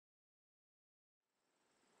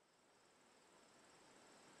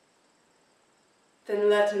Then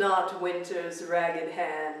let not winter's ragged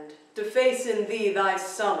hand deface in thee thy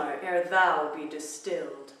summer ere thou be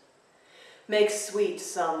distilled. Make sweet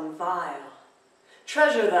some vial,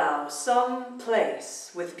 treasure thou some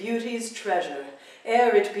place with beauty's treasure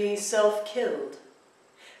ere it be self-killed.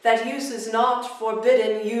 That uses not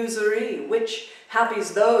forbidden usury, which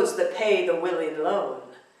happy's those that pay the willing loan.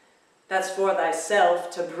 That's for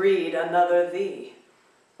thyself to breed another thee,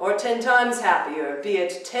 or 10 times happier, be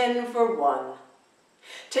it 10 for 1.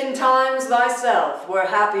 10 times thyself were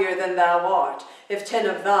happier than thou art, if 10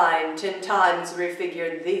 of thine 10 times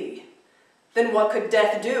refigured thee. Then what could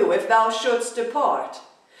death do if thou shouldst depart,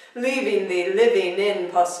 leaving thee living in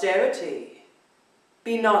posterity?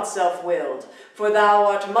 Be not self-willed, for thou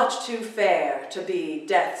art much too fair to be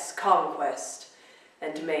death's conquest,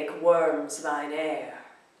 and make worms thine heir.